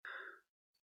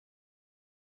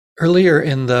Earlier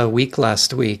in the week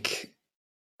last week,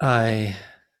 I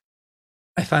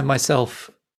I find myself,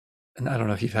 and I don't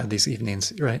know if you've had these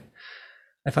evenings, right?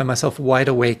 I find myself wide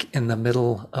awake in the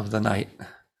middle of the night.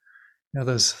 You know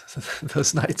those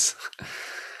those nights.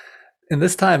 And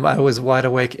this time I was wide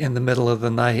awake in the middle of the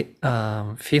night,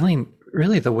 feeling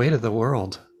really the weight of the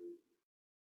world.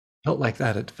 Felt like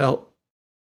that. It felt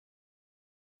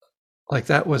like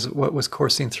that was what was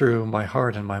coursing through my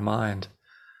heart and my mind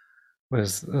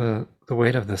was the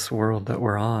weight of this world that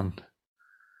we're on.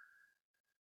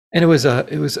 And it was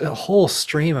a whole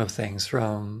stream of things,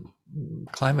 from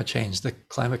climate change, the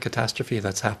climate catastrophe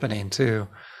that's happening, to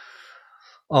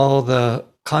all the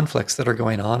conflicts that are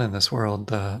going on in this world,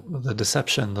 the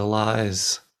deception, the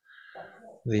lies,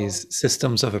 these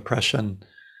systems of oppression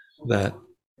that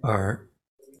are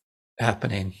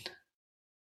happening.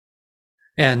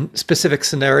 And specific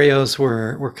scenarios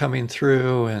were coming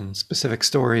through, and specific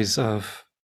stories of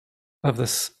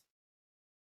this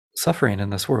suffering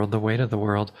in this world, the weight of the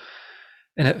world.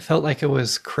 And it felt like it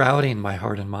was crowding my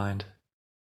heart and mind.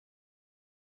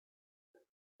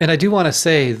 And I do want to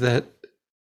say that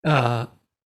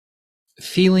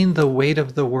feeling the weight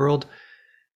of the world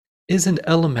is an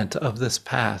element of this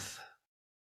path.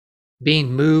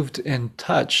 Being moved and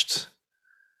touched,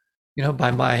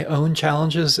 by my own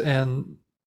challenges and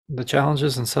the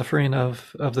challenges and suffering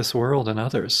of this world and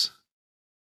others.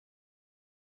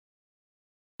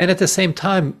 And at the same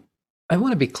time, I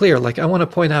want to be clear, I want to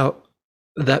point out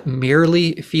that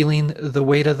merely feeling the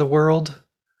weight of the world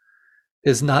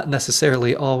is not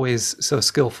necessarily always so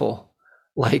skillful.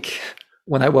 Like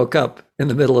when I woke up in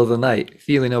the middle of the night,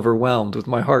 feeling overwhelmed, with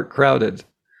my heart crowded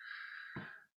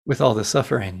with all the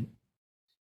suffering,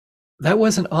 that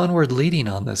wasn't onward leading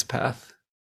on this path.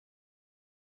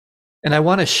 And I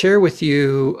want to share with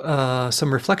you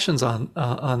some reflections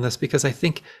on this, because I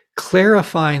think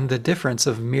clarifying the difference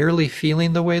of merely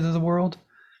feeling the weight of the world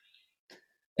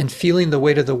and feeling the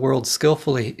weight of the world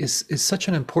skillfully is such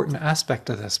an important aspect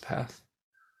of this path.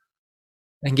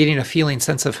 And getting a feeling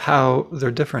sense of how they're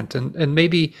different. And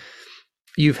maybe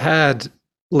you've had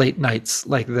late nights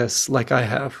like this, like I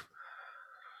have,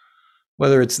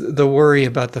 whether it's the worry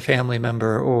about the family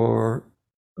member, or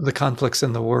the conflicts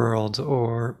in the world,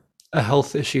 or a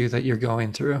health issue that you're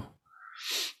going through,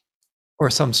 or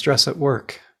some stress at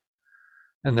work.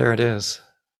 And there it is.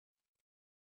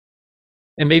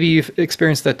 And maybe you've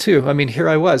experienced that too. I mean, here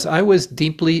I was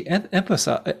deeply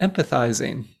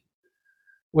empathizing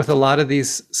with a lot of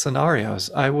these scenarios.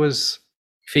 I was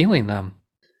feeling them.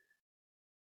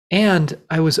 And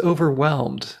I was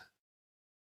overwhelmed.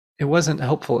 It wasn't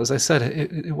helpful. As I said,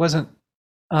 it wasn't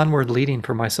onward leading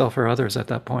for myself or others at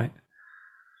that point.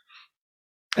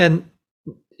 And,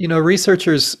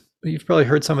 researchers, you've probably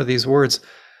heard some of these words,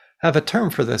 have a term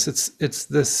for this. It's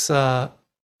this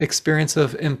experience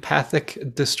of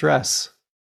empathic distress,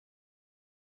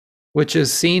 which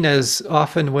is seen as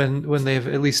often, when they've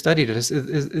at least studied it,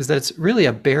 is that it's really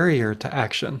a barrier to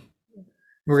action.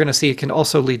 We're going to see it can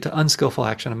also lead to unskillful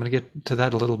action. I'm going to get to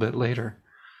that a little bit later.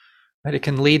 Right? It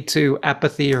can lead to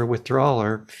apathy or withdrawal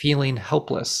or feeling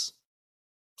helpless.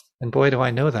 And boy, do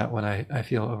I know that when I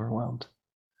feel overwhelmed.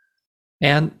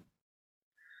 And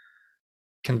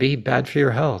can be bad for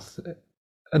your health.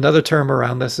 Another term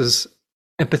around this is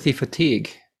empathy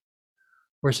fatigue,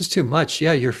 where it's just too much.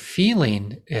 Yeah, you're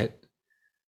feeling it,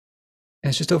 and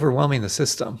it's just overwhelming the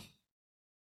system.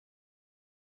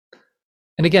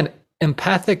 And again,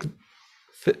 empathy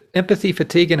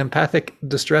fatigue and empathic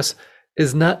distress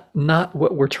is not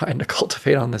what we're trying to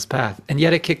cultivate on this path. And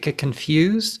yet it can get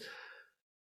confused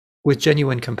with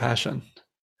genuine compassion.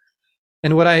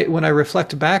 And when I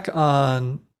reflect back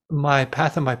on my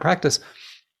path and my practice,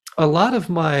 a lot of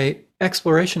my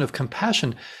exploration of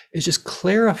compassion is just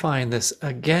clarifying this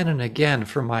again and again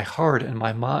for my heart and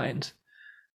my mind,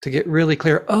 to get really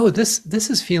clear. Oh, this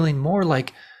is feeling more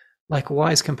like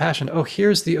wise compassion. Oh,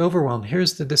 here's the overwhelm.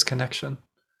 Here's the disconnection.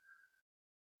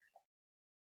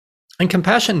 And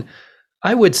compassion,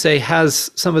 I would say,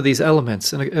 has some of these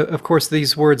elements. And of course,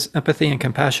 these words, empathy and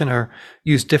compassion, are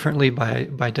used differently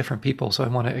by different people. So I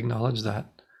want to acknowledge that.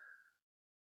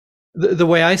 The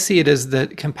way I see it is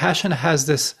that compassion has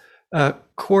this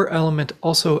core element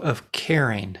also of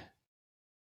caring.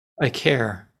 I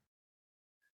care.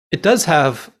 It does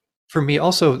have, for me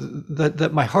also,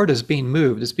 that my heart is being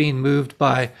moved. It's being moved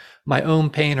by my own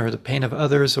pain or the pain of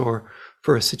others, or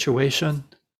for a situation.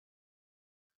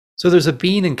 So there's a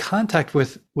being in contact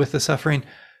with the suffering,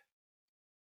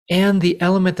 and the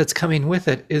element that's coming with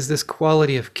it is this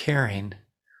quality of caring.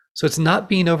 So it's not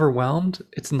being overwhelmed,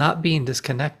 it's not being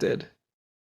disconnected.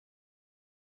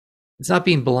 It's not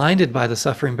being blinded by the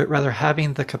suffering, but rather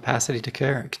having the capacity to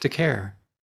care.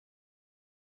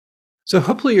 So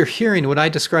hopefully you're hearing when I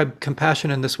describe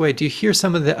compassion in this way. Do you hear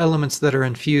some of the elements that are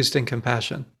infused in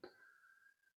compassion?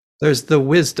 There's the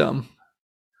wisdom,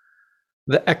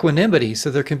 the equanimity,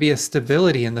 so there can be a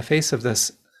stability in the face of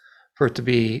this for it to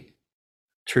be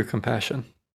true compassion.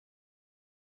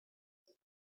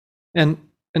 And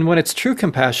when it's true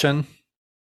compassion,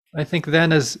 I think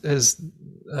then, as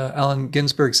Allen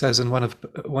Ginsberg says in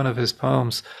one of his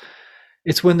poems,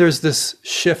 it's when there's this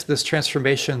shift, this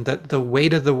transformation, that the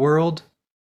weight of the world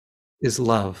is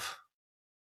love.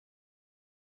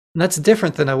 And that's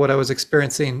different than what I was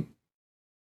experiencing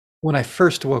when I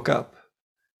first woke up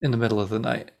in the middle of the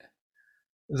night.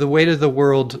 The weight of the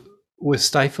world was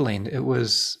stifling. It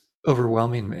was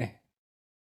overwhelming me.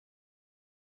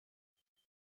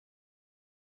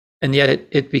 And yet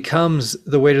it becomes,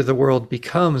 the weight of the world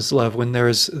becomes love when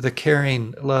there's the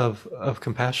caring love of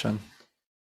compassion.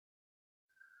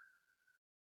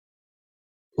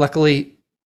 Luckily,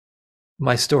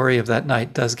 my story of that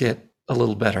night does get a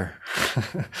little better.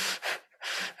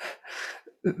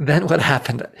 Then what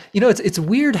happened? You know, it's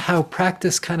weird how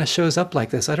practice kind of shows up like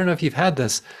this. I don't know if you've had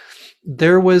this.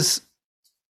 There was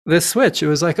this switch. It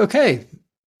was like, okay,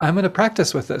 I'm going to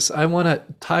practice with this. I want to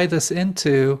tie this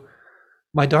into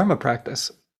my Dharma practice.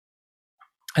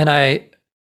 And I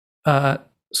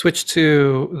switched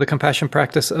to the compassion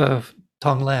practice of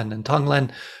Tonglen. And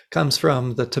Tonglen comes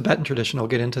from the Tibetan tradition. I'll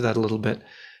get into that a little bit.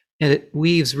 And it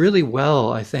weaves really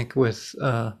well, I think, with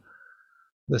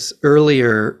this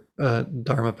earlier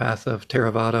Dharma path of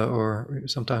Theravada, or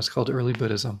sometimes called early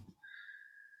Buddhism.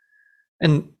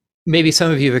 And maybe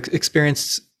some of you have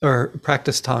experienced or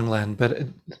practiced Tonglen, but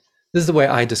this is the way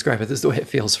I describe it. This is the way it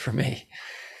feels for me.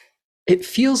 It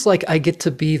feels like I get to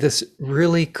be this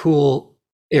really cool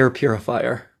air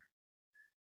purifier.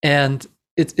 And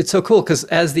it's so cool because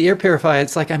as the air purifier,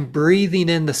 it's like I'm breathing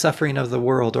in the suffering of the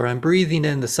world, or I'm breathing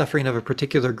in the suffering of a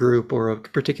particular group or a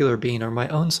particular being, or my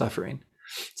own suffering.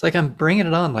 It's like I'm bringing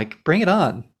it on, like, bring it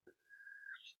on.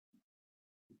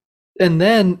 And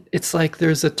then it's like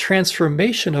there's a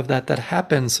transformation of that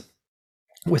happens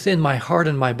within my heart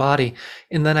and my body.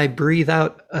 And then I breathe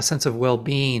out a sense of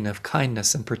well-being, of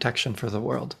kindness and protection for the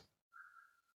world.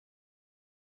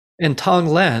 In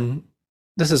Tonglen,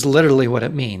 this is literally what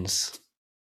it means.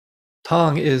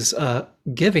 Tong is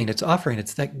giving, it's offering,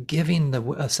 it's that giving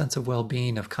a sense of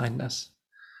well-being, of kindness.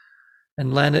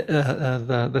 And Len,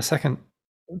 the second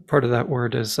part of that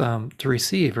word is to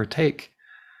receive or take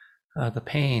the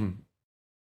pain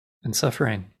and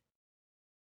suffering.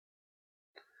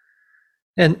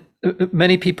 And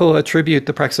many people attribute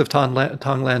the practice of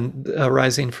Tonglen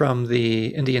arising from the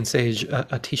Indian sage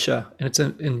Atisha, and it's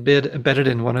embedded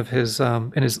in one of his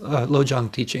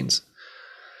Lojong teachings.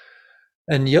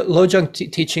 And Lojong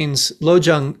teachings,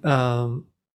 Lojong,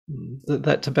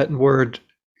 that Tibetan word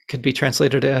could be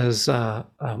translated as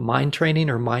mind training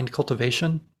or mind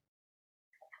cultivation,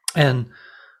 and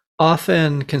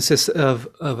often consists of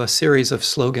a series of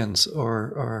slogans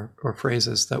or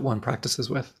phrases that one practices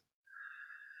with.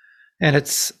 And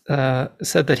it's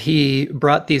said that he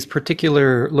brought these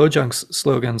particular Lojong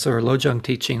slogans or Lojong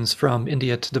teachings from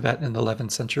India to Tibet in the 11th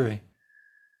century.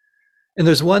 And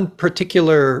there's one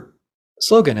particular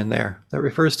slogan in there that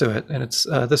refers to it, and it's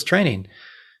this training.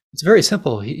 It's very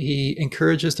simple. He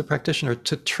encourages the practitioner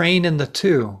to train in the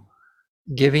two,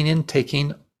 giving and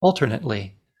taking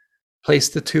alternately. Place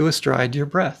the two astride your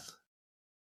breath.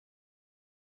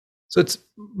 So it's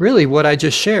really what I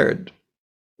just shared,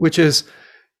 which is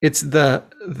it's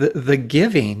the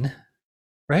giving,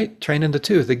 right? Train in the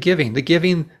two, the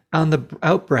giving on the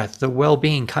out breath, the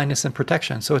well-being, kindness, and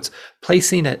protection. So it's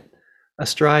placing it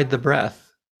astride the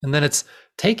breath, and then it's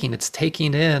taking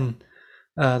in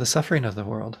the suffering of the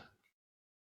world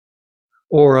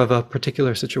or of a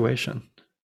particular situation.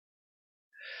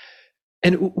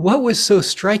 And what was so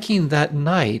striking that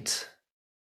night,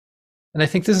 and I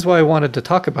think this is why I wanted to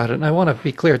talk about it, and I want to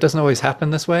be clear, it doesn't always happen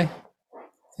this way.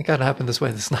 It got to happen this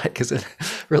way this night because it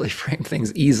really framed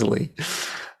things easily.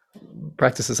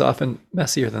 Practice is often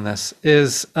messier than this.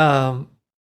 It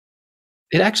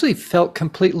actually felt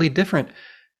completely different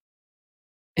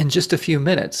in just a few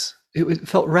minutes. It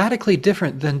felt radically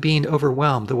different than being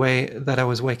overwhelmed the way that I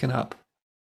was waking up.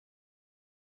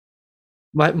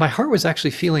 My heart was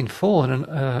actually feeling full in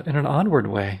an onward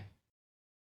way.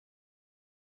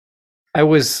 I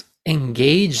was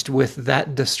engaged with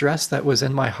that distress that was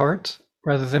in my heart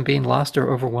rather than being lost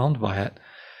or overwhelmed by it.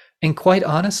 And quite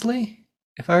honestly,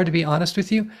 if I were to be honest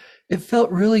with you, it felt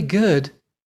really good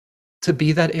to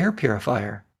be that air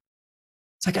purifier.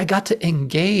 It's like I got to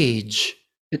engage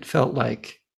it felt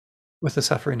like with the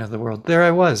suffering of the world. There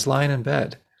I was, lying in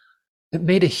bed. It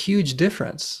made a huge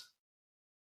difference.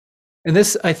 And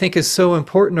this, I think, is so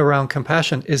important around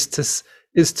compassion, is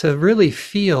to really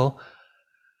feel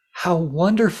how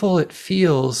wonderful it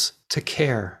feels to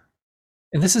care.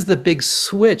 And this is the big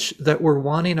switch that we're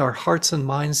wanting our hearts and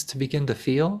minds to begin to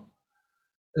feel,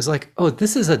 is like, oh,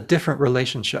 this is a different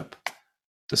relationship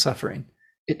to suffering.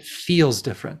 It feels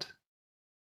different.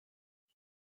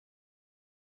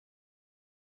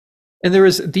 And there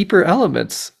was deeper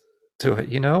elements to it.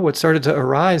 What started to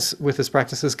arise with this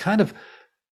practice is kind of,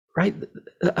 right,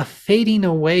 a fading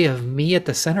away of me at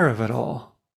the center of it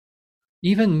all.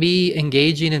 Even me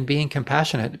engaging and being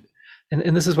compassionate.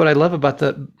 And this is what I love about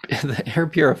the air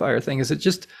purifier thing, is it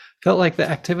just felt like the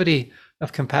activity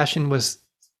of compassion was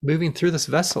moving through this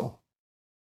vessel.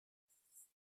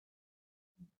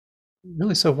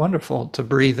 Really so wonderful to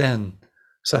breathe in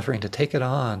suffering, to take it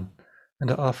on, and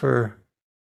to offer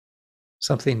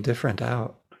something different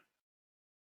out.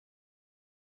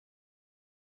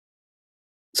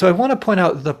 So I want to point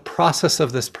out the process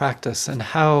of this practice and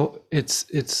how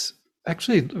it's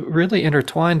actually really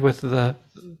intertwined with the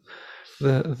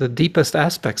deepest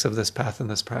aspects of this path and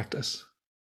this practice.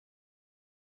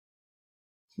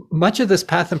 Much of this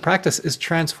path and practice is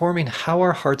transforming how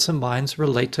our hearts and minds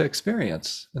relate to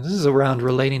experience. And this is around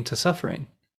relating to suffering.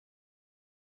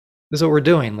 This is what we're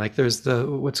doing. Like there's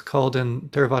what's called in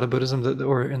Theravada Buddhism,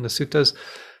 or in the suttas,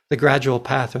 the gradual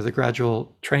path, or the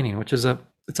gradual training, which is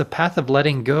it's a path of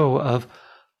letting go of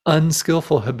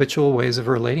unskillful habitual ways of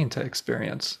relating to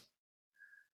experience.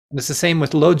 And it's the same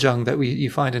with lojong that you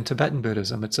find in Tibetan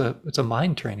Buddhism. It's a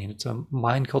mind training. It's a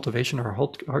mind cultivation or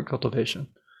heart cultivation.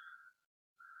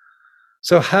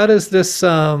 So how does this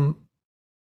happen?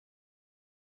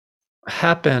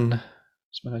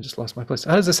 I just lost my place.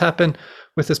 How does this happen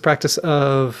with this practice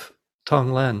of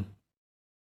Tonglen?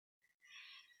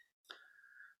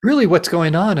 Really what's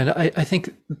going on, and I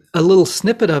think a little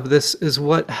snippet of this is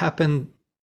what happened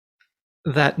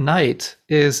that night,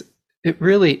 is it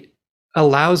really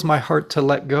allows my heart to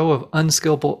let go of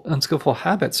unskillful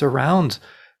habits around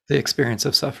the experience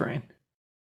of suffering.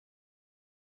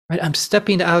 Right? I'm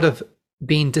stepping out of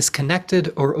being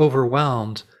disconnected or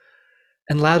overwhelmed,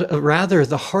 and rather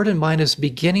the heart and mind is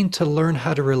beginning to learn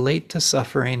how to relate to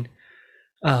suffering,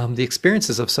 the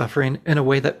experiences of suffering, in a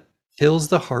way that fills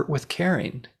the heart with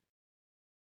caring.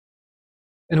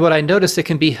 And what I noticed, it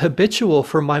can be habitual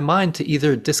for my mind to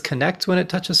either disconnect when it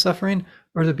touches suffering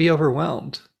or to be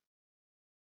overwhelmed.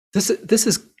 This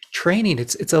is training.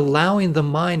 It's allowing the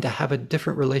mind to have a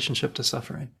different relationship to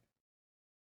suffering,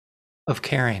 of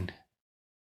caring.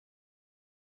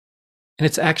 And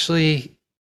it's actually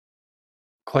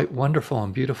quite wonderful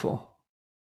and beautiful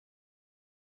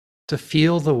to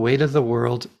feel the weight of the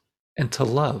world and to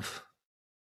love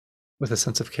with a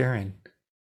sense of caring.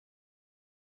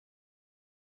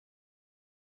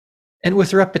 And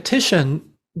with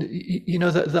repetition,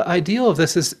 the ideal of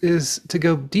this is to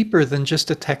go deeper than just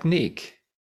a technique.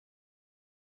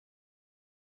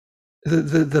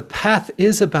 The path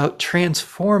is about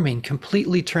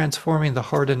completely transforming the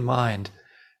heart and mind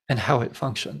and how it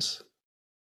functions.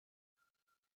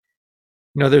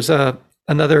 There's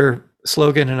another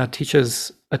slogan in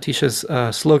Atisha's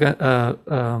slogan,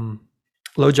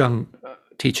 Lojong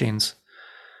teachings,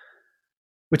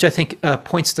 which I think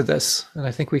points to this, and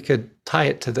I think we could tie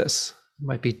it to this. It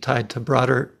might be tied to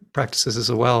broader practices as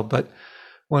well, but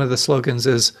one of the slogans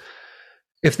is,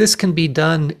 if this can be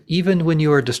done even when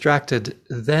you are distracted,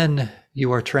 then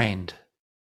you are trained.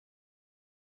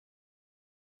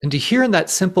 And to hear in that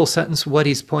simple sentence what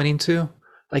he's pointing to,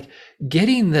 like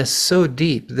getting this so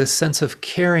deep, this sense of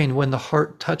caring when the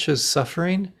heart touches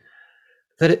suffering,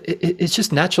 that it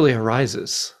just naturally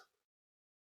arises.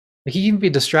 Like you can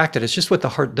be distracted. It's just what the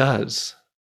heart does.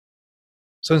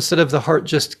 So instead of the heart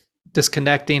just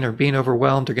disconnecting or being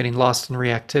overwhelmed or getting lost in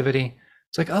reactivity,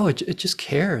 it's like, oh, it just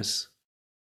cares.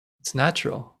 It's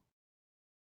natural.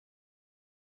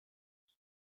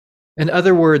 In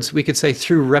other words, we could say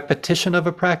through repetition of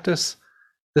a practice,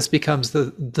 this becomes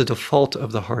the default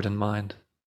of the heart and mind.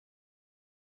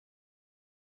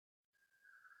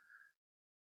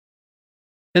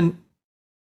 And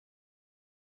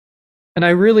I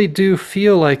really do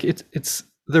feel like it's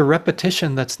the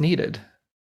repetition that's needed.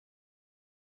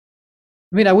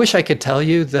 I mean, I wish I could tell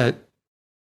you that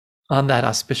on that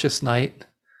auspicious night,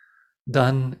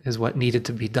 done is what needed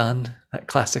to be done, that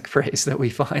classic phrase that we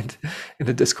find in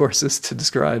the discourses to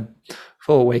describe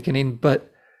full awakening,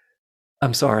 but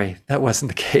I'm sorry, that wasn't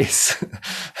the case.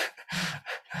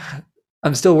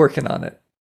 I'm still working on it.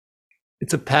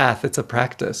 It's a path, it's a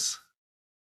practice.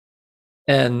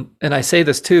 And I say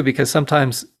this too because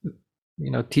sometimes,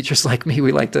 teachers like me,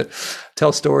 we like to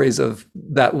tell stories of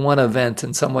that one event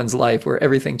in someone's life where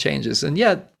everything changes. And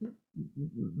yeah,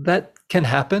 that can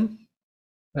happen.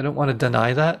 I don't want to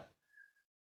deny that.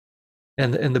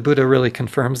 And the Buddha really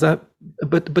confirms that.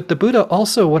 But the Buddha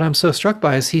also, what I'm so struck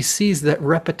by is he sees that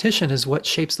repetition is what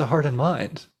shapes the heart and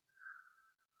mind.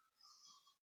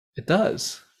 It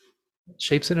does. It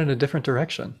shapes it in a different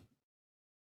direction.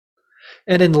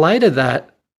 And in light of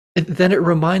that, then it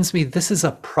reminds me this is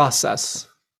a process.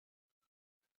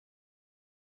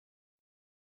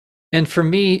 And for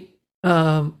me,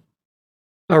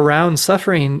 around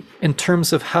suffering, in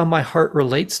terms of how my heart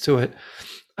relates to it,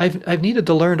 I've needed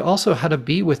to learn also how to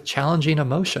be with challenging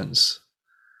emotions,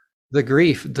 the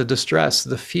grief, the distress,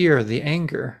 the fear, the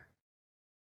anger.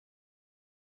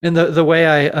 And the way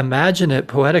I imagine it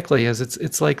poetically is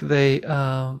it's like they,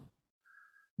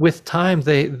 with time,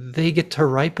 they get to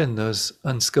ripen those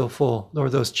unskillful or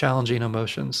those challenging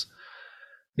emotions.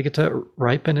 They get to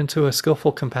ripen into a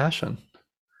skillful compassion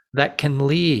that can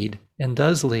lead and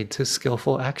does lead to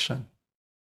skillful action.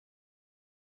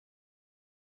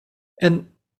 And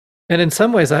in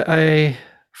some ways, I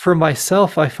for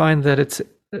myself, I find that it's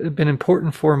been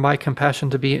important for my compassion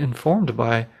to be informed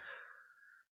by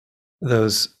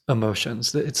those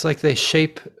emotions. It's like they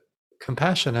shape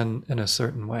compassion in a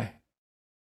certain way.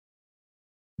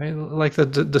 Right? Like the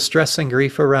distress and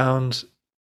grief around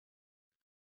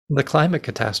the climate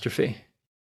catastrophe.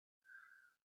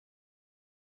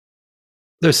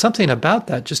 There's something about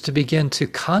that just to begin to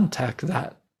contact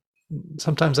that.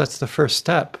 Sometimes that's the first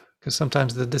step, because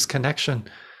sometimes the disconnection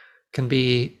can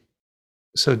be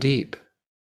so deep,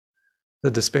 the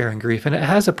despair and grief. And it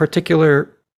has a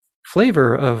particular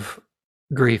flavor of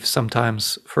grief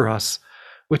sometimes for us,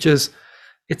 which is,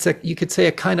 you could say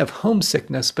a kind of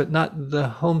homesickness, but not the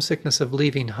homesickness of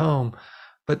leaving home,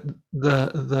 but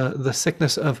the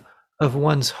sickness of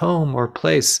one's home or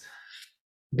place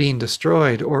being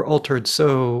destroyed or altered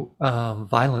so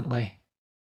violently.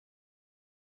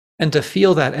 And to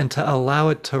feel that and to allow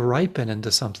it to ripen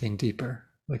into something deeper,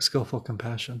 like skillful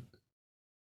compassion.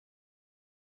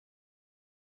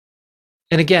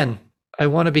 And again, I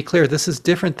want to be clear, this is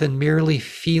different than merely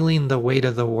feeling the weight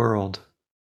of the world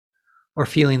or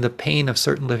feeling the pain of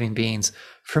certain living beings.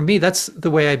 For me, that's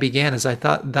the way I began, is I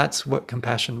thought that's what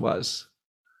compassion was.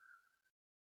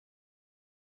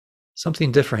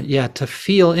 Something different. Yeah, to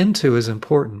feel into is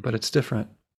important, but it's different.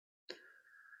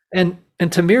 And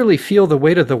to merely feel the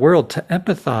weight of the world, to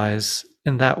empathize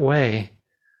in that way,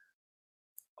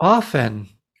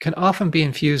 can often be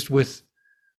infused with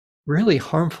really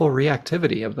harmful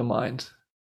reactivity of the mind.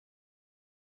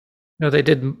 They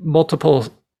did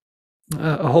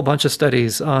a whole bunch of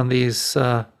studies on these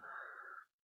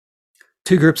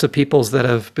two groups of peoples that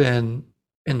have been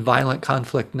in violent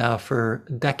conflict now for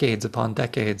decades upon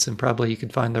decades, and probably you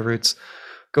could find the roots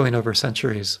going over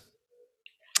centuries.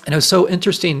 And it was so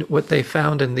interesting what they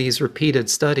found in these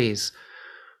repeated studies,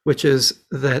 which is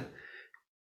that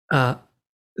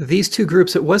these two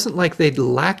groups, it wasn't like they'd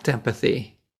lacked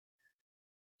empathy.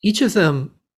 Each of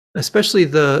them, especially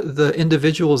the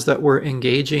individuals that were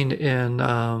engaging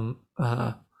in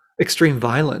extreme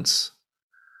violence,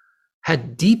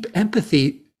 had deep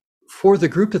empathy for the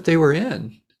group that they were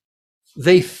in.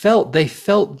 They felt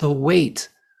the weight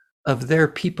of their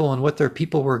people and what their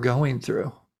people were going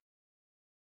through.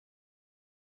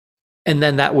 And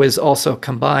then that was also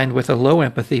combined with a low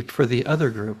empathy for the other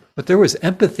group. But there was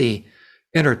empathy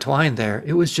intertwined there.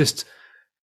 It was just,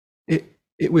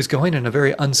 it was going in a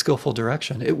very unskillful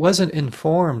direction. It wasn't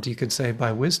informed, you could say,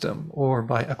 by wisdom or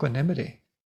by equanimity.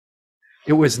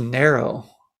 It was narrow.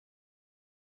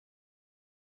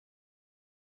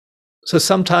 So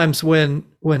sometimes when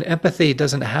empathy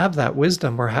doesn't have that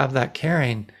wisdom or have that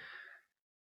caring,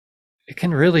 it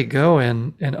can really go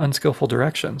in unskillful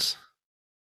directions.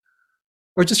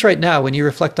 Or just right now, when you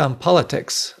reflect on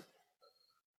politics,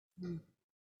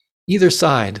 either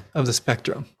side of the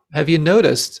spectrum, have you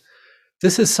noticed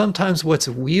this is sometimes what's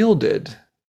wielded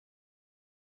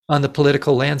on the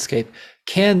political landscape?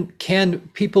 Can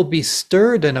people be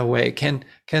stirred in a way? Can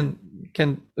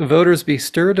voters be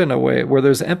stirred in a way where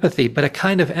there's empathy, but a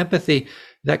kind of empathy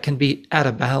that can be out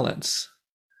of balance,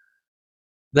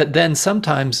 that then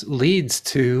sometimes leads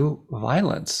to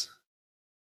violence?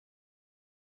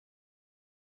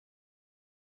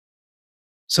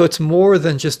 So it's more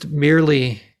than just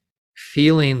merely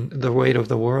feeling the weight of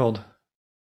the world.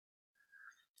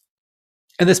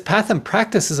 And this path and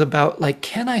practice is about, like,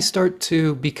 can I start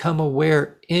to become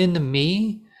aware in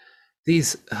me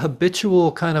these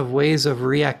habitual kind of ways of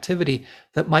reactivity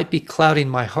that might be clouding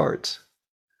my heart?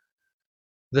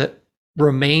 that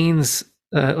remains,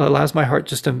 allows my heart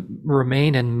just to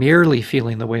remain in merely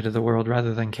feeling the weight of the world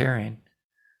rather than carrying.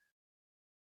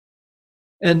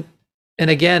 And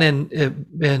again, in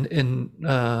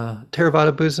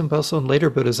Theravada Buddhism, but also in later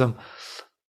Buddhism,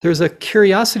 there's a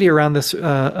curiosity around this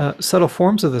subtle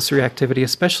forms of this reactivity,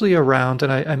 especially around,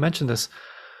 and I mentioned this,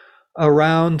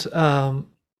 around a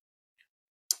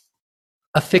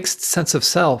fixed sense of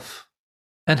self,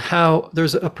 and how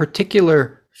there's a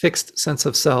particular fixed sense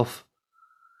of self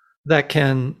that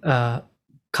can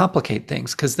complicate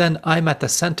things, because then I'm at the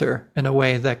center in a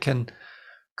way that can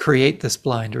create this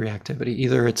blind reactivity.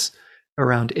 Either it's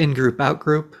around in-group,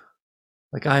 out-group,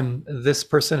 like I'm this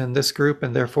person in this group,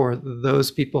 and therefore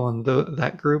those people in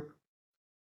that group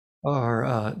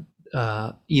are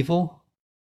evil.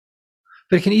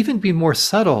 But it can even be more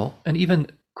subtle and even,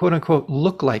 quote unquote,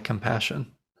 look like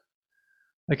compassion.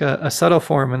 Like a subtle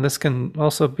form, and this can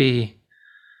also be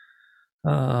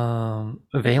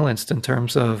valenced in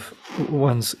terms of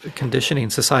one's conditioning,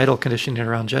 societal conditioning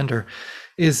around gender,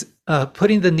 is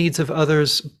putting the needs of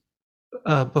others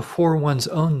before one's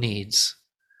own needs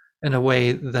in a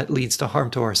way that leads to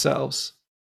harm to ourselves.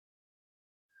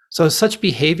 So such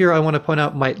behavior, I want to point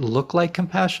out, might look like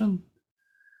compassion,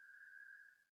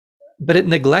 but it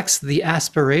neglects the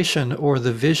aspiration or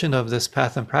the vision of this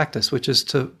path and practice, which is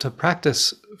to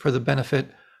practice for the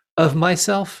benefit of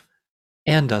myself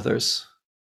and others.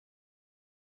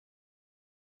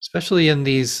 Especially in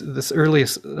this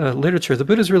earliest literature, the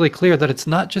Buddha is really clear that it's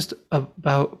not just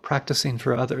about practicing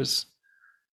for others.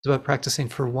 It's about practicing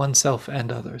for oneself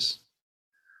and others.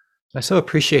 I so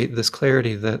appreciate this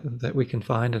clarity that we can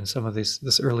find in some of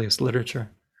this earliest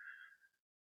literature.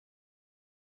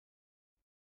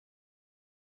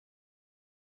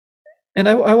 And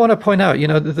I want to point out,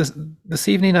 this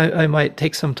evening I might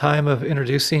take some time of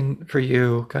introducing for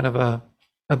you kind of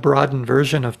a broadened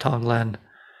version of Tonglen.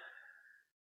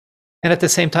 And at the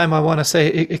same time, I want to say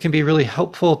it can be really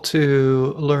helpful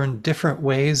to learn different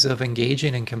ways of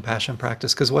engaging in compassion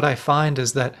practice, because what I find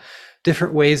is that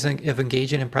different ways of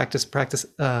engaging in practice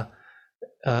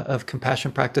of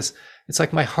compassion practice, it's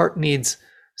like my heart needs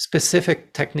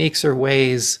specific techniques or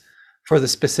ways for the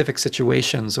specific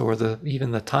situations or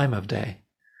even the time of day.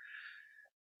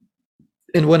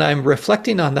 And when I'm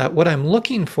reflecting on that, what I'm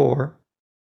looking for,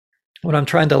 when I'm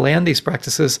trying to land these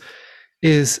practices,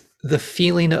 is the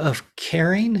feeling of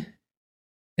caring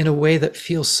in a way that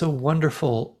feels so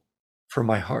wonderful for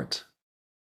my heart.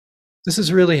 This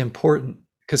is really important,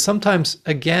 because sometimes,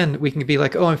 again, we can be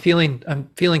like, oh, I'm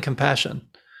feeling compassion,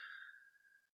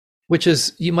 which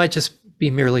is, you might just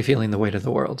be merely feeling the weight of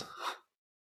the world.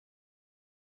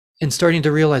 And starting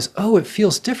to realize, oh, it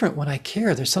feels different when I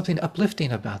care. There's something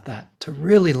uplifting about that, to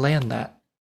really land that.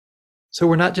 So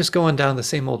we're not just going down the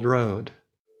same old road,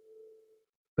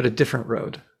 but a different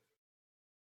road.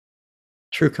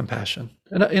 True compassion.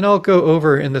 And I'll go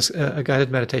over in this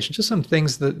guided meditation just some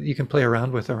things that you can play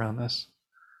around with around this.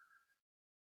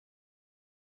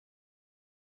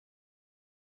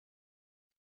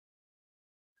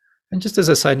 And just as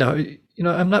a side note,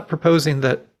 I'm not proposing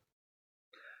that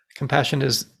compassion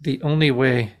is the only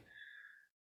way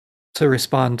to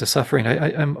respond to suffering.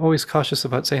 I'm always cautious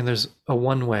about saying there's a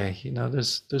one way.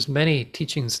 There's many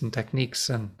teachings and techniques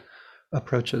and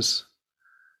approaches.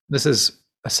 This is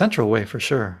a central way for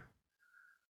sure,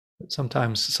 but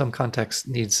sometimes some context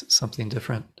needs something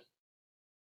different.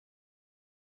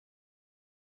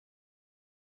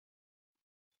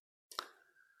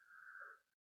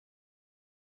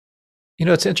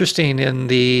 It's interesting in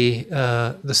the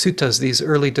suttas, these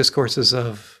early discourses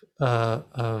of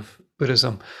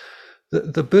Buddhism.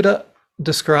 The Buddha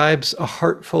describes a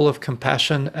heart full of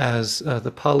compassion as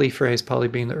the Pali phrase, Pali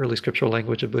being the early scriptural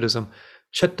language of Buddhism,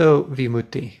 cetto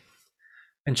vimutti.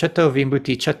 And cetto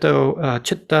vimutti,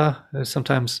 chitta is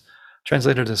sometimes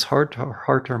translated as heart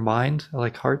or mind,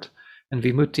 like heart, and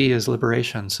vimutti is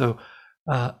liberation. So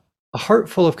a heart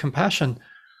full of compassion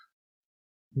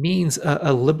means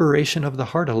a liberation of the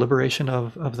heart, a liberation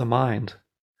of the mind.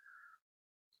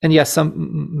 And yes,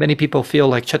 many people feel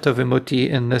like cetto vimutti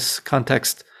in this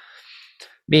context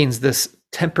means this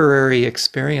temporary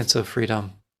experience of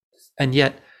freedom, and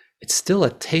yet it's still a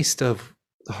taste of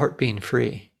the heart being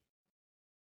free.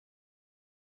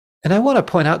 And I want to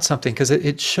point out something, because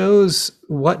it shows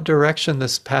what direction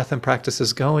this path and practice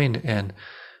is going in,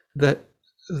 that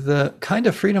the kind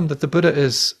of freedom that the Buddha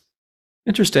is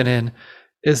interested in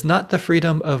is not the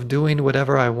freedom of doing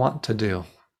whatever I want to do.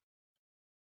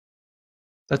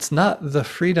 That's not the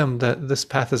freedom that this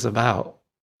path is about,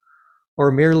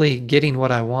 or merely getting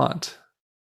what I want.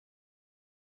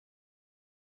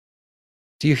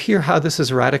 Do you hear how this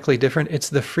is radically different? It's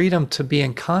the freedom to be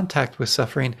in contact with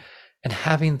suffering and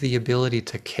having the ability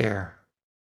to care.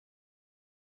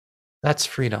 That's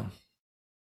freedom.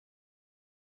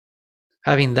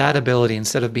 Having that ability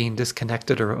instead of being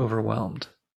disconnected or overwhelmed.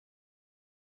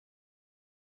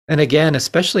 And again,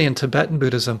 especially in Tibetan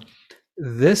Buddhism,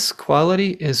 this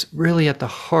quality is really at the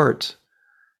heart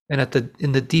and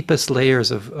in the deepest layers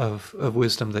of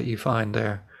wisdom that you find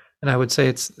there. And I would say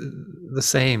it's the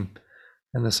same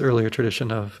in this earlier tradition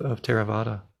of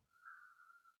Theravada.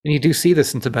 And you do see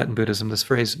this in Tibetan Buddhism, this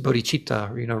phrase bodhicitta,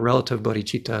 or, relative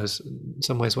bodhicitta is in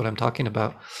some ways what I'm talking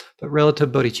about. But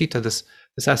relative bodhicitta, this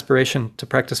aspiration to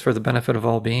practice for the benefit of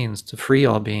all beings, to free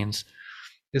all beings,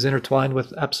 is intertwined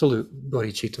with absolute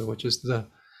bodhicitta, which is the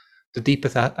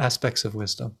deepest aspects of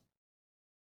wisdom.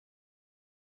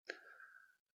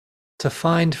 To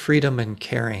find freedom in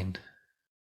caring.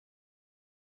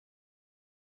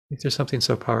 I think there's something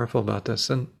so powerful about this.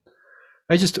 And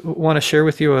I just want to share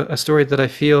with you a story that I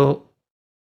feel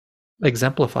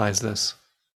exemplifies this.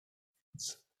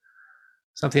 It's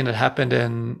something that happened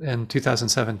in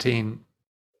 2017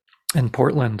 in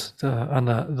Portland on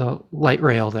the light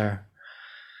rail there.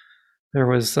 There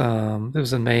was it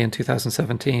was in May in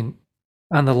 2017.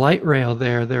 On the light rail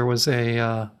there was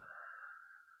a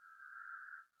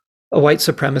white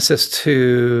supremacist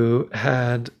who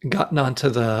had gotten onto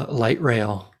the light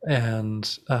rail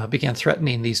and began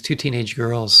threatening these two teenage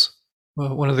girls.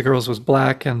 Well, one of the girls was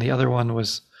black and the other one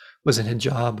was in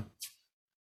hijab.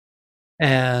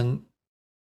 And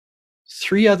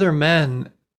three other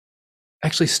men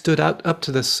actually stood up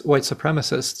to this white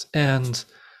supremacist and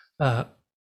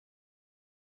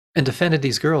defended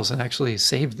these girls and actually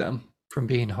saved them from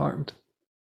being harmed.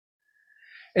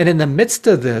 And in the midst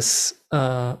of this,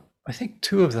 I think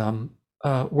two of them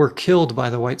were killed by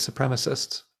the white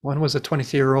supremacists. One was a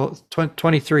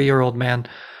 23-year-old man,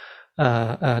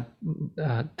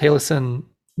 Taliesin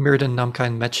Mirdan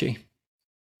Namkine Mechi.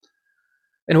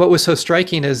 And what was so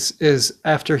striking is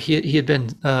after he had been,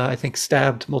 I think,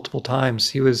 stabbed multiple times,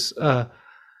 he was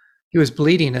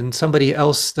bleeding, and somebody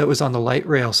else that was on the light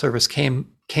rail service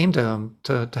came to him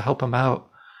to help him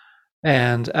out.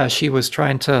 And as she was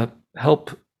trying to help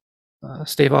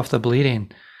stave off the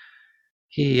bleeding,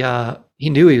 he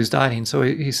knew he was dying. So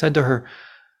he said to her,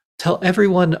 "Tell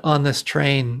everyone on this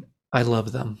train I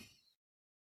love them."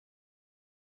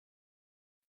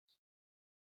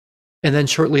 And then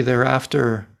shortly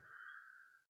thereafter,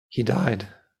 he died.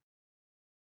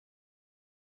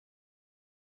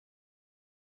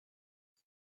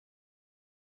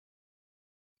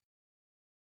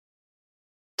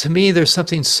 To me, there's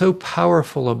something so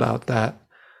powerful about that.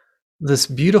 This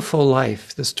beautiful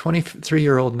life, this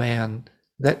 23-year-old man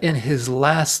that in his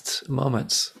last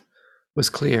moments was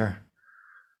clear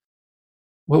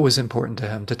what was important to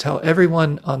him, to tell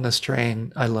everyone on this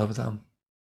train, I love them,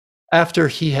 after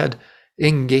he had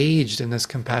engaged in this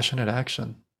compassionate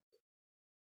action.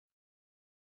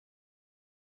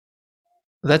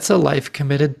 That's a life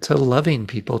committed to loving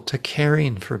people, to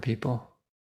caring for people.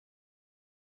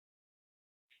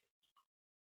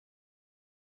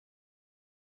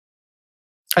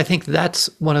 I think that's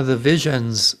one of the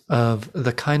visions of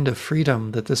the kind of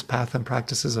freedom that this path and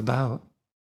practice is about.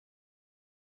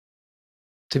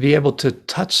 To be able to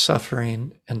touch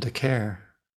suffering and to care.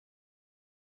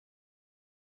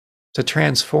 To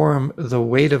transform the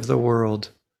weight of the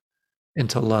world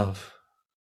into love.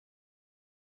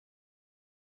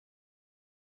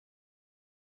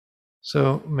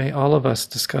 So may all of us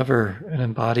discover and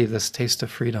embody this taste of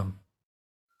freedom.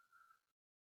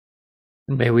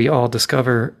 And may we all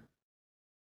discover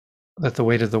that the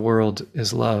weight of the world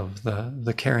is love,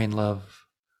 the caring love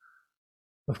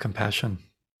of compassion.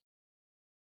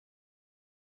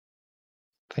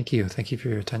 Thank you. Thank you for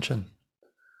your attention.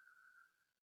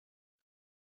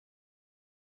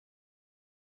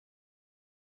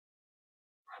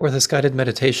 For this guided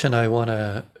meditation,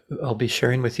 I'll be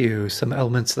sharing with you some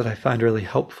elements that I find really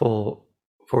helpful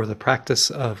for the practice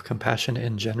of compassion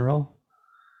in general.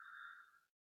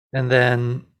 And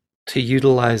then to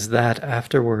utilize that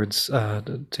afterwards,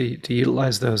 to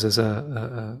utilize those as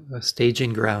a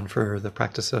staging ground for the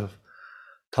practice of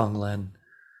Tonglen.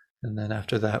 And then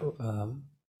after that,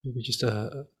 maybe just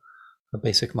a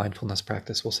basic mindfulness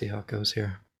practice. We'll see how it goes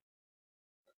here.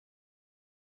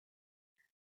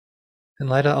 In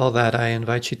light of all that, I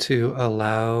invite you to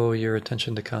allow your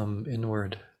attention to come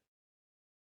inward.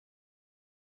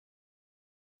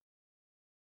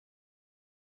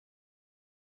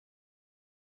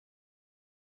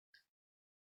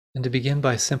 And to begin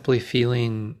by simply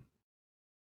feeling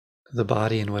the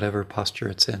body in whatever posture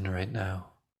it's in right now.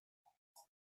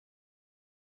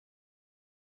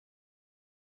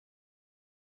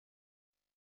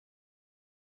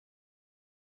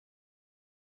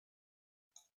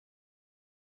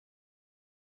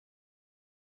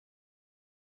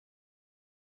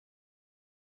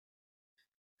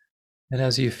 And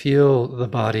as you feel the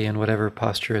body in whatever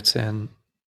posture it's in,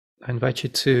 I invite you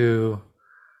to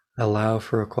allow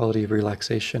for a quality of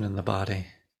relaxation in the body.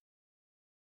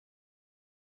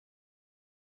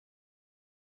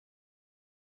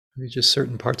 Maybe just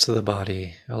certain parts of the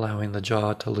body, allowing the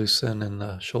jaw to loosen and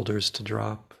the shoulders to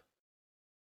drop.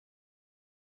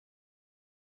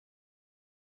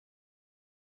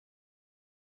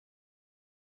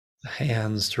 The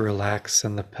hands to relax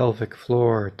and the pelvic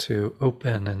floor to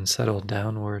open and settle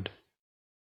downward.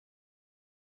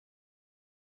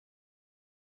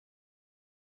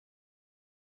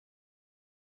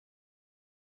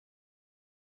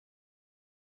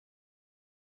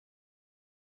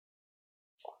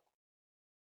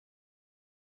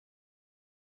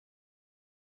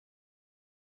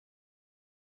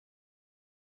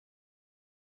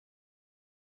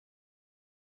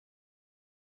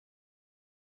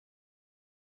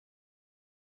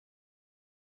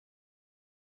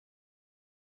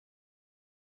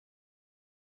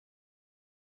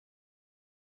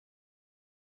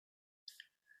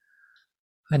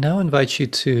 I now invite you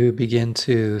to begin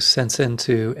to sense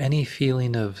into any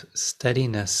feeling of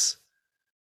steadiness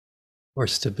or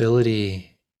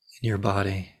stability in your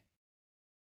body.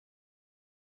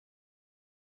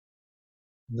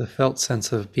 The felt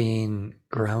sense of being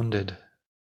grounded.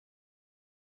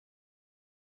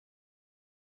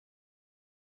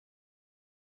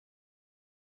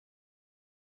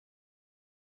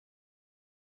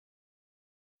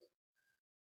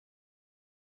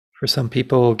 For some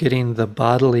people, getting the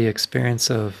bodily experience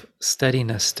of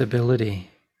steadiness, stability,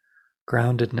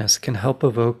 groundedness can help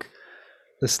evoke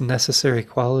this necessary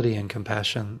quality in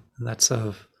compassion, and that's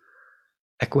of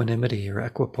equanimity or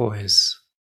equipoise,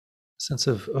 a sense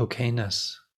of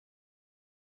okayness,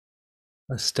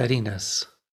 a steadiness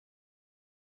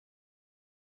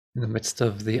in the midst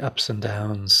of the ups and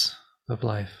downs of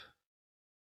life.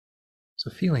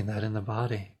 So feeling that in the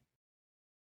body,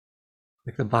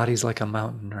 like the body's like a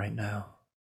mountain right now,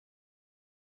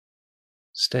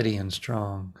 steady and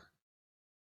strong.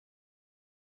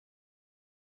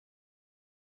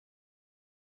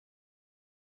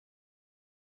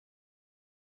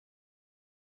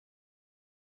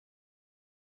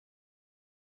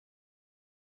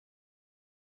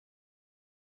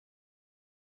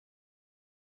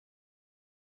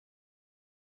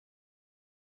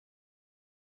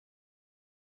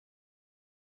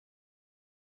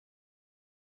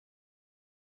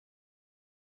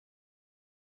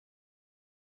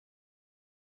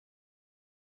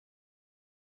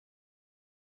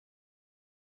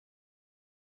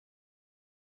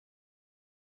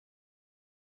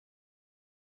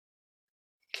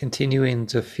 Continuing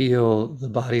to feel the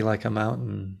body like a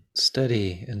mountain,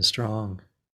 steady and strong.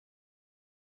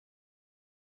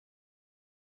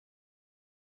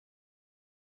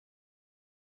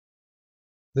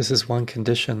 This is one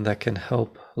condition that can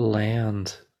help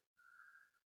land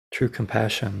true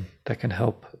compassion, that can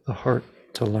help the heart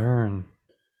to learn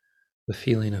the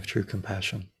feeling of true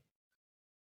compassion.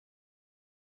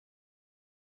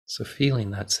 So feeling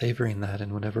that, savoring that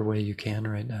in whatever way you can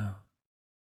right now.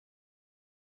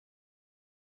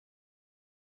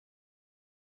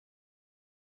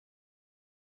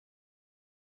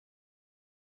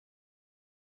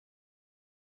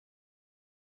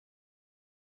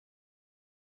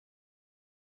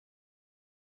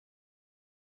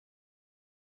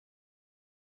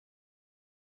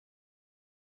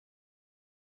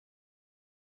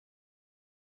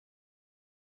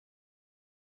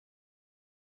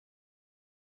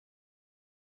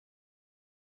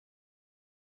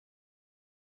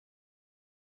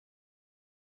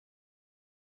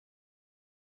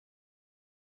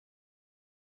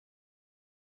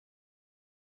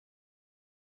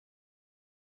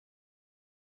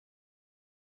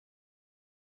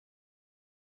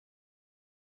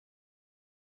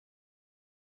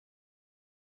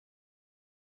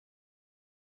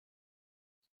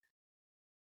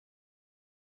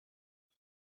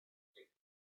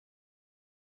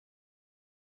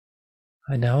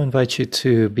 I now invite you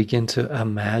to begin to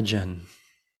imagine,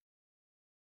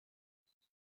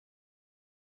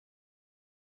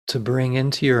 to bring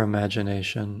into your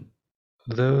imagination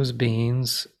those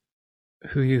beings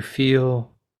who you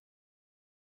feel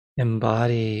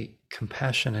embody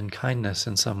compassion and kindness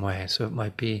in some way. So it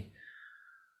might be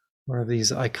one of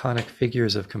these iconic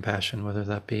figures of compassion, whether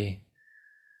that be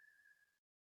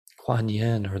Kuan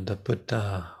Yin or the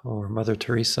Buddha or Mother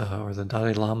Teresa or the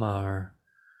Dalai Lama or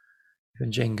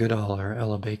even Jane Goodall or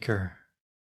Ella Baker,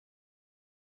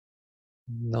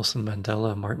 Nelson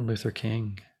Mandela, Martin Luther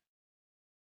King.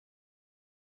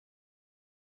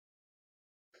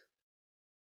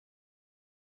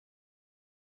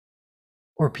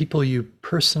 or people you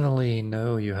personally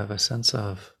know you have a sense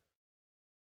of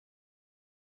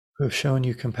who have shown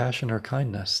you compassion or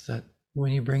kindness, that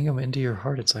when you bring them into your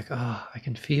heart, it's like, I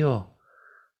can feel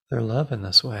their love in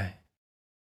this way.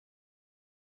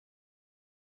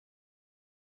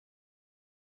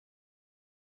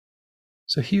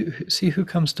 So see who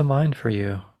comes to mind for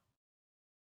you.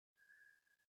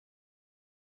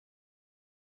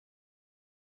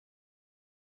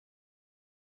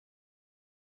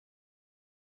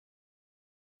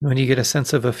 When you get a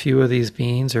sense of a few of these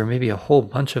beings, or maybe a whole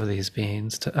bunch of these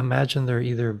beings, to imagine they're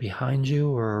either behind you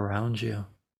or around you.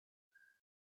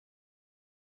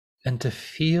 And to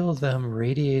feel them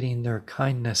radiating their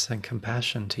kindness and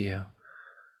compassion to you.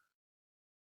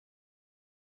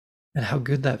 And how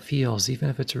good that feels, even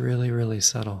if it's really, really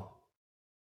subtle.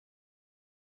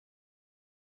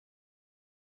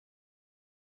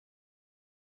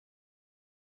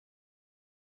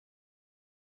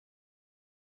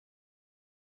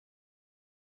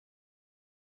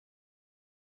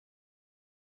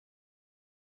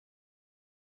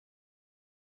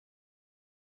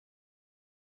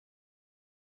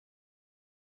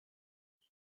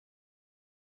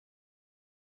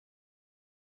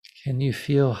 Can you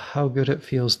feel how good it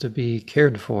feels to be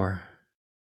cared for?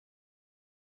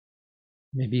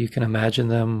 Maybe you can imagine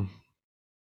them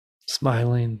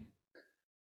smiling,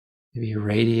 maybe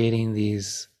radiating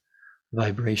these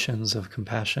vibrations of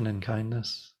compassion and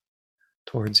kindness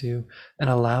towards you, and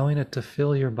allowing it to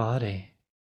fill your body.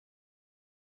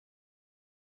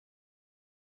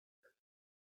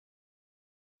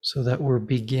 So that we're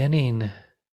beginning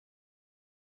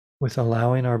with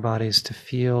allowing our bodies to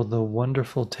feel the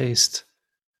wonderful taste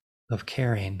of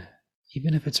caring,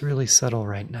 even if it's really subtle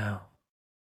right now.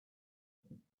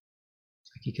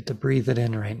 It's like you get to breathe it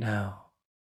in right now,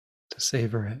 to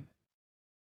savor it.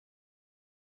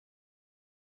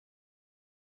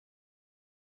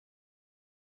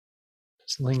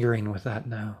 Just lingering with that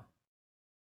now.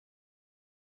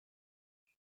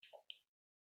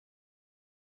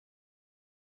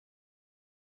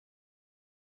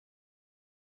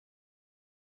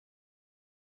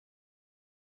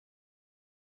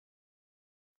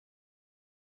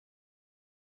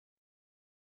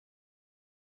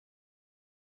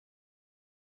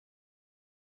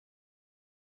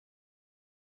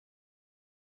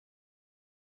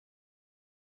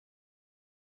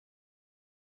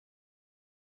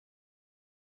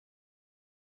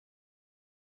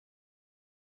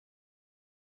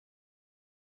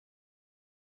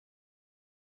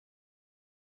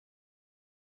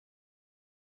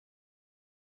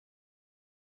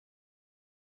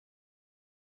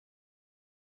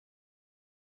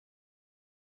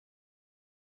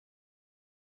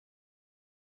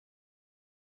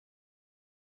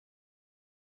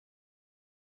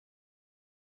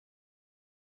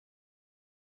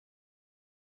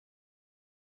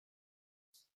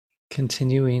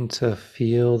 Continuing to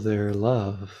feel their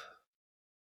love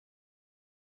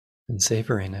and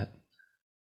savoring it.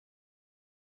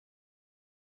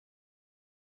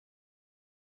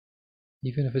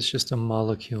 Even if it's just a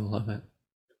molecule of it,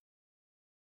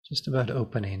 just about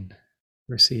opening,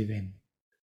 receiving.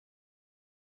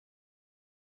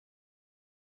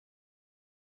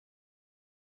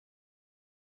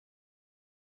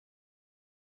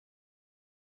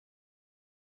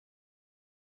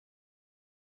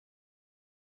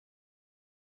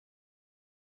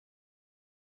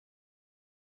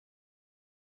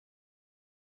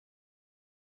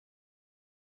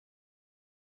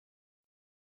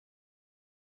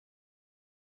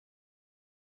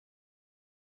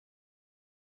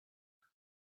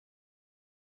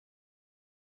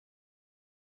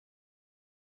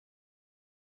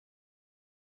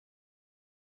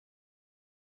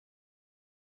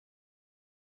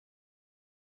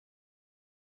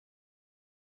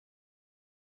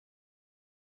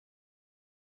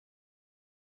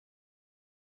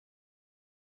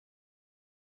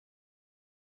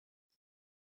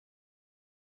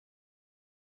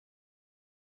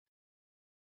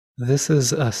 This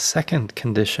is a second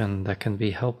condition that can be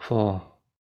helpful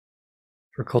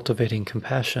for cultivating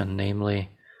compassion, namely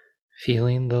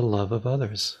feeling the love of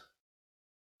others,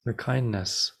 their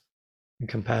kindness and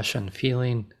compassion,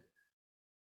 feeling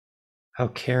how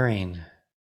caring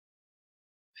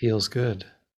feels good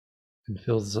and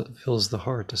fills the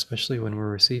heart, especially when we're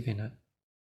receiving it.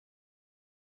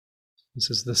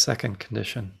 This is the second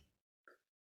condition,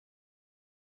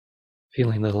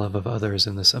 feeling the love of others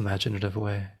in this imaginative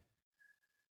way.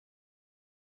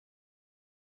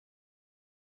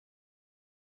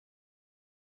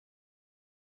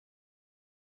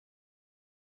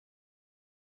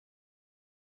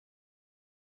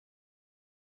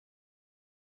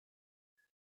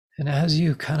 And as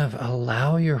you kind of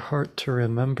allow your heart to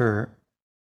remember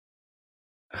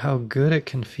how good it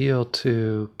can feel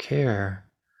to care,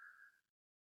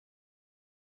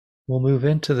 we'll move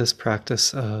into this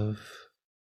practice of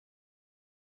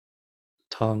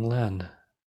Tonglen,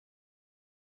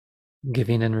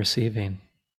 giving and receiving.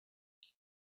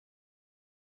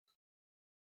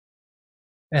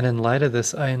 And in light of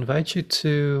this, I invite you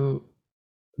to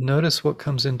notice what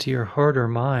comes into your heart or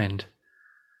mind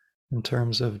in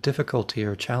terms of difficulty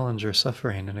or challenge or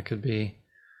suffering. And it could be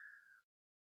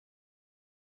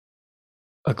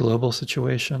a global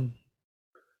situation,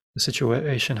 a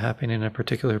situation happening in a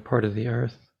particular part of the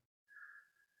earth.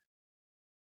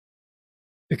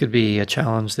 It could be a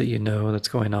challenge that you know that's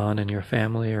going on in your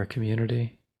family or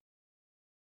community.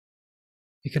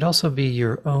 It could also be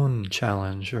your own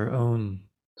challenge, your own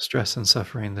stress and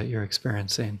suffering that you're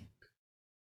experiencing.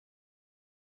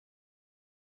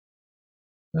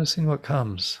 Noticing what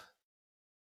comes.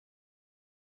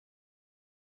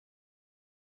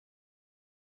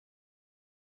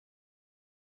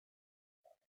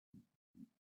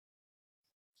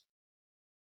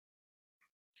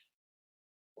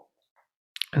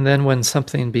 And then when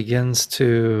something begins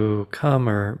to come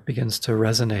or begins to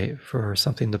resonate for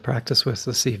something to practice with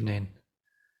this evening,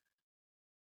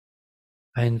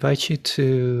 I invite you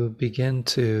to begin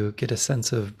to get a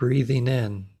sense of breathing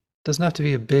in. It doesn't have to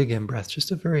be a big in-breath,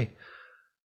 just a very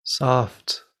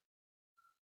soft,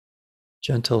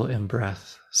 gentle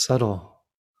in-breath, subtle.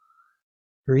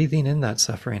 Breathing in that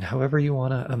suffering, however you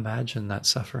want to imagine that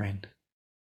suffering.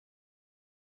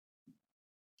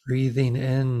 Breathing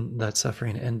in that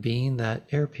suffering and being that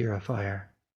air purifier.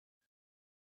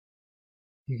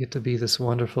 You get to be this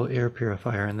wonderful air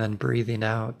purifier, and then breathing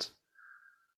out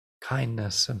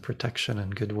kindness and protection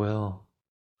and goodwill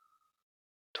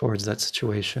towards that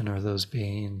situation or those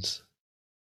beings,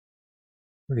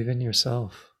 or even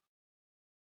yourself.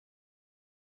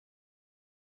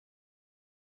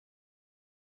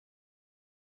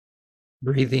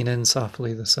 Breathing in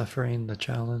softly the suffering, the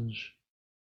challenge.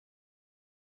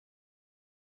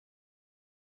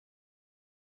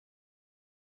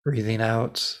 Breathing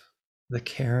out the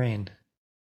caring,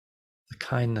 the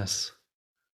kindness,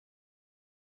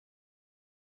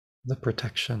 the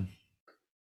protection.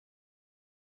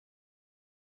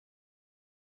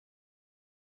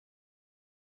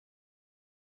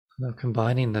 Now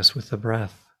combining this with the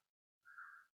breath,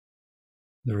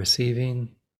 the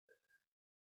receiving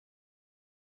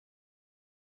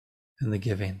and the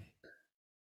giving.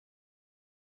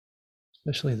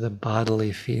 Especially the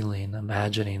bodily feeling,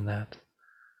 imagining that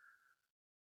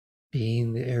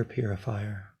being the air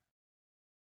purifier.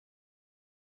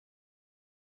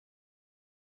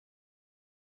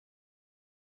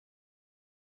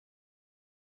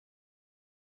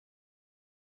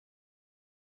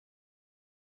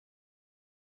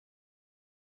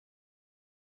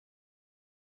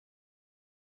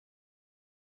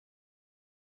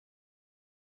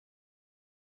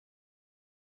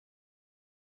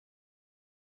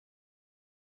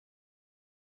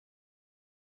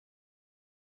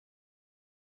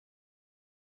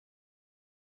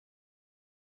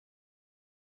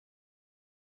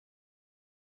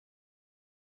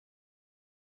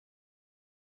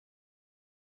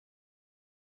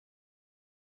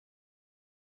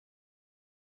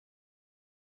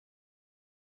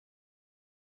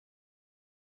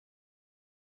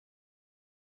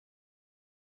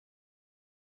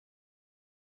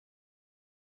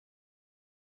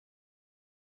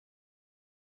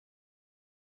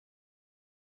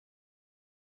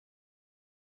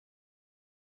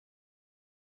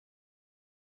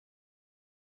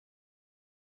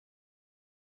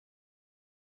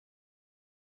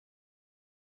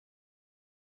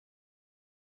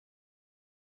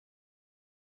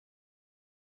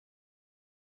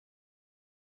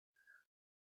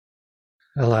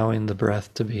 Allowing the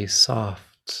breath to be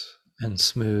soft and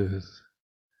smooth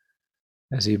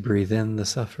as you breathe in the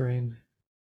suffering.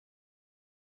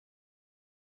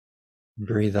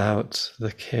 Breathe out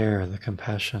the care, the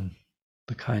compassion,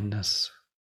 the kindness.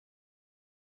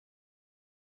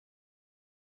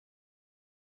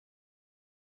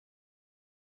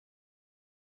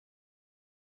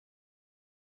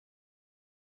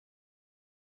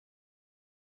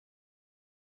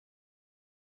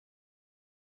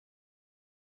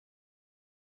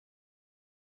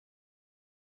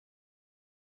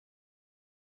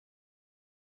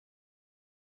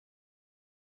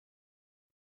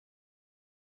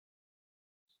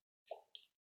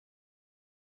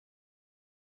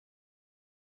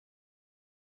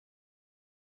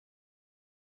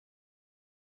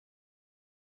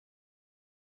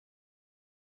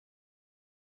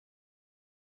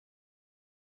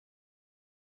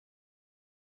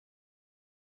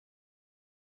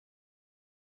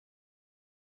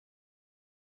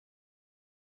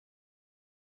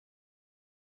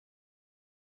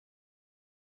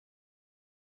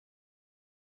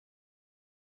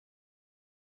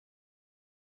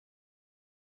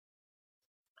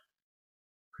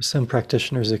 For some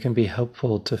practitioners, it can be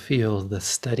helpful to feel the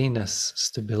steadiness,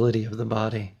 stability of the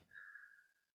body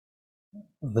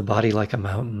like a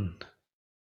mountain,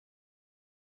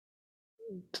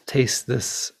 to taste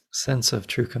this sense of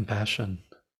true compassion.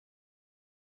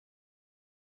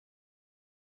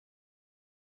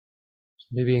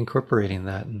 Maybe incorporating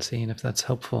that and seeing if that's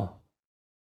helpful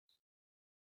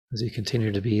as you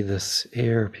continue to be this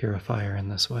air purifier in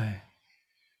this way.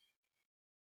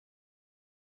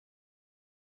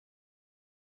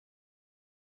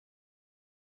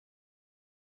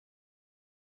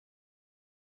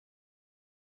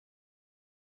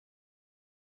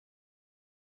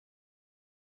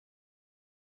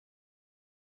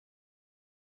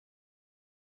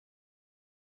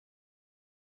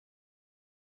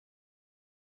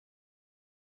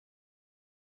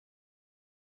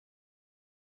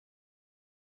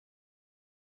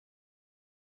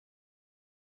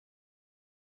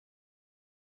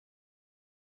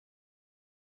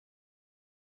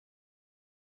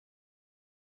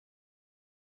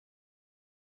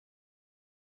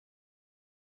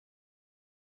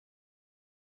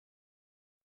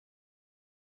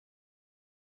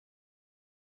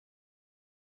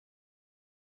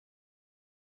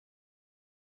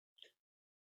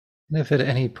 And if at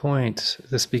any point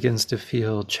this begins to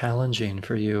feel challenging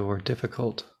for you or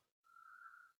difficult,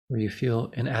 or you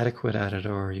feel inadequate at it,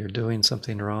 or you're doing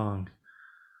something wrong,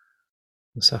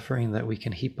 the suffering that we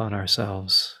can heap on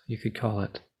ourselves, you could call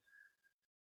it,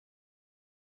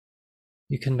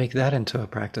 you can make that into a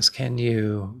practice. Can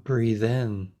you breathe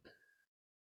in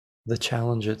the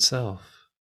challenge itself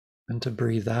and to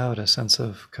breathe out a sense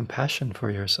of compassion for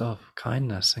yourself,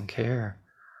 kindness and care,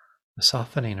 a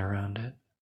softening around it?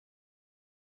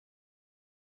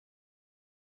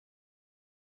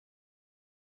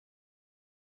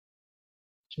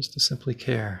 Just to simply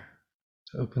care,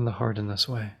 to open the heart in this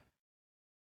way.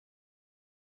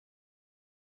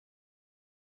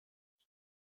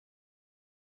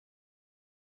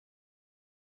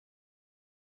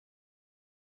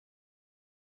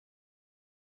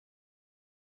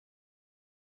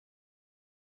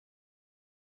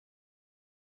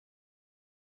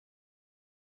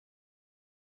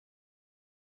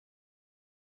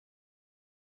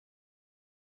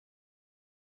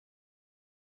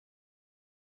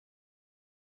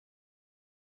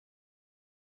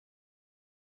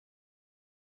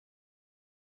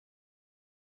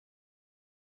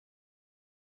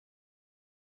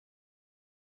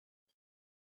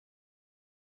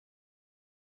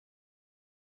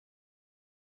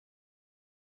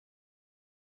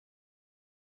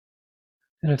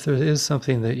 And if there is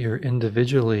something that you're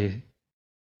individually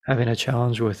having a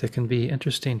challenge with, it can be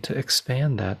interesting to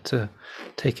expand that, to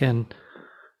take in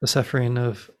the suffering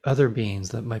of other beings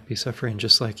that might be suffering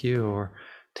just like you, or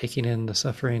taking in the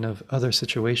suffering of other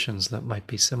situations that might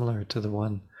be similar to the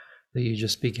one that you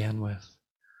just began with.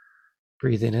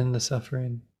 Breathing in the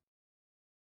suffering,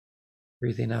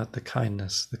 breathing out the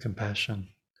kindness, the compassion,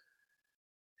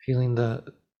 feeling the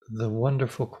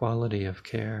wonderful quality of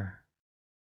care,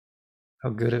 how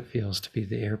good it feels to be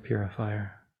the air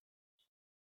purifier.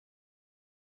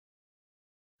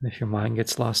 And if your mind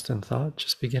gets lost in thought,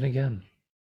 just begin again.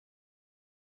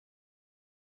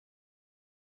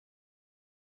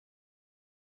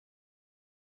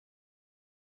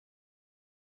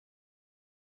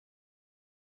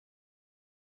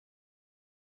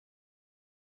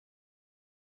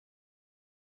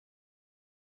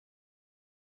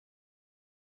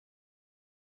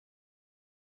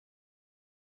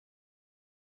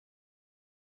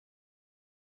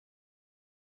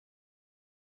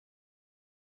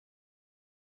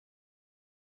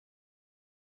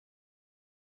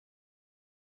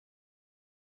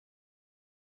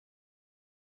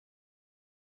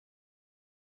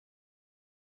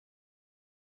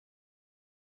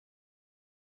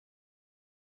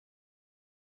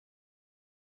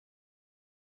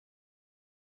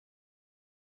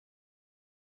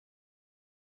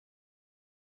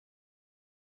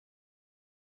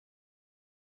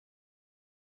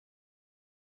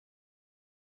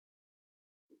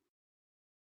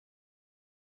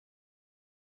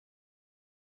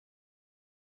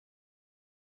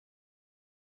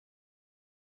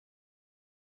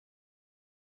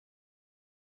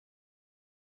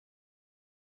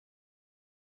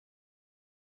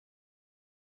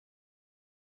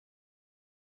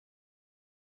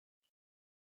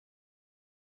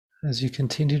 As you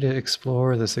continue to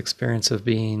explore this experience of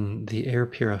being the air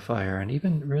purifier, and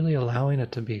even really allowing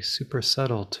it to be super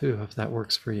subtle too, if that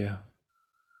works for you,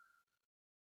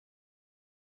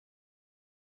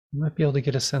 you might be able to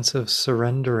get a sense of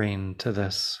surrendering to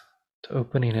this, to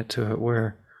opening it to it,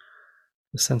 where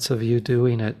the sense of you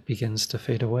doing it begins to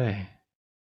fade away.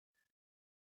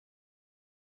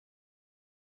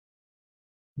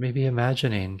 Maybe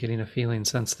imagining, getting a feeling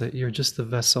sense that you're just the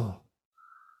vessel,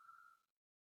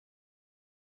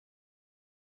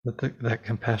 that that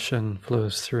compassion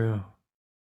flows through,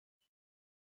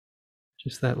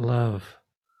 just that love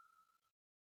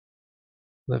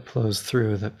that flows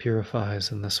through, that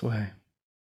purifies in this way.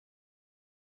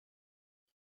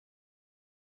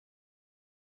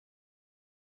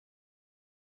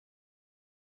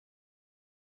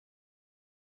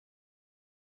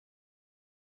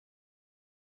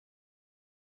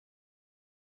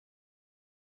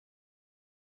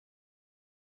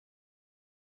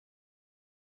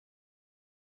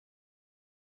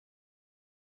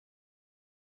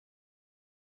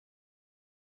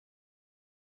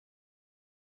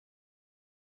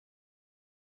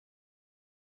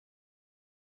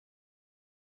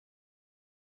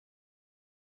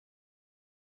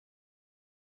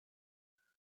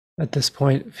 At this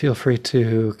point, feel free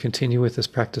to continue with this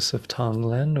practice of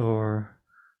Tonglen or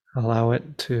allow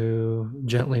it to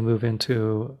gently move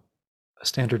into a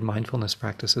standard mindfulness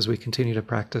practice as we continue to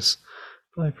practice,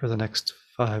 probably for the next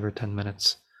 5 or 10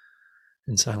 minutes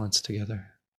in silence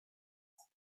together.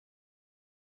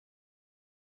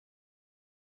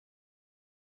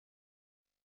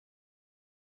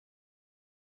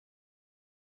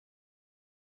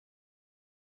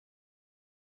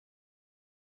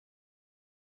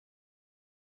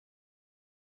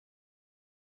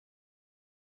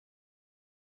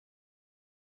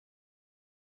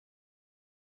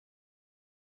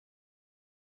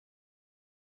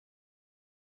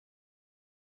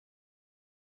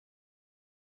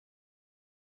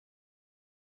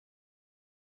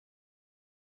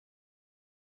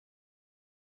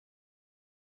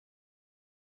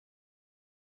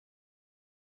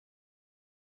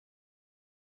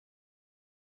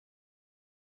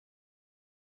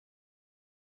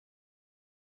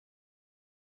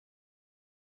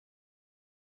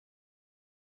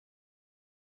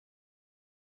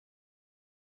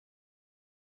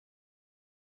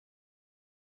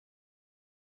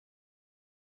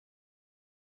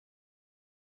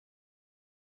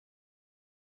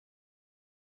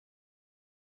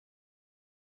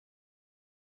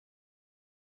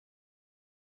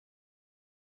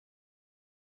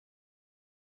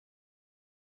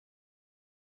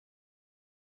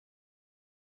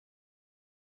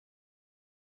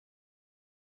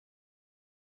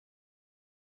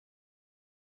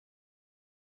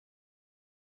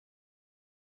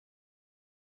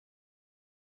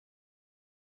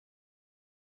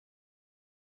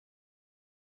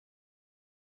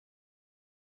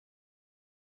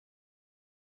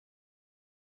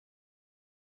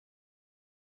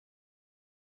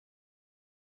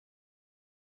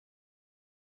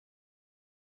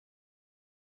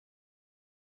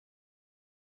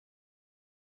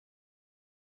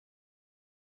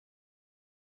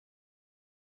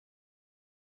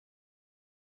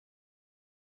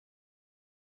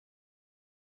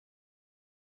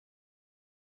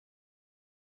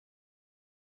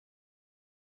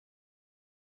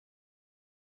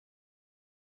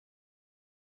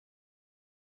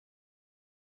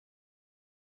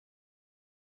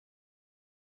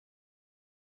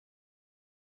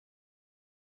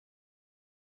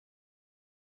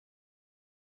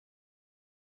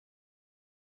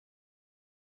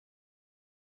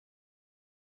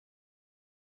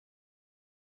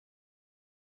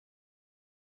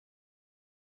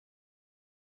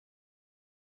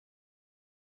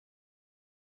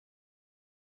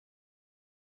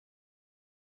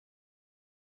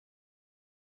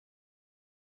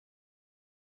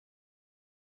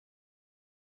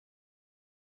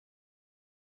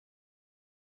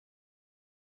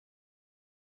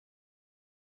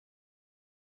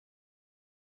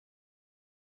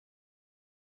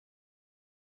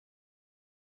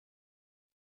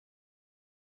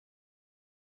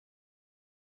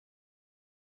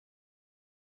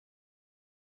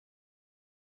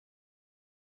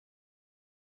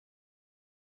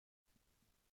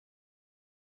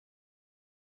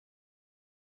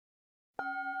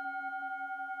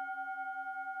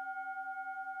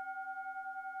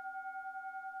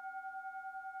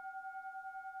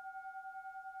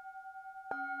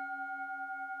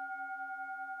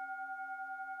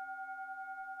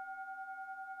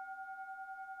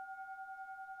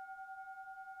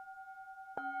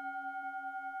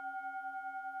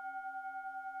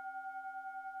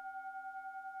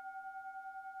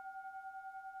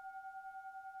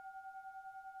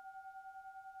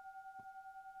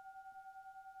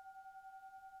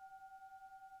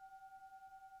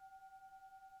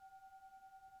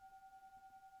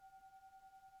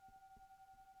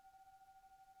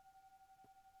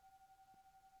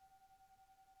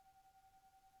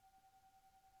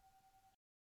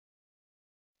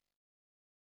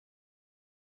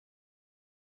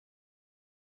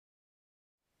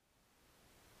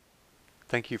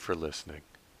 Thank you for listening.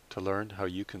 To learn how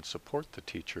you can support the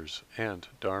teachers and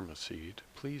Dharma Seed,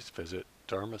 please visit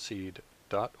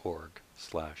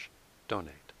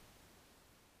dharmaseed.org/donate.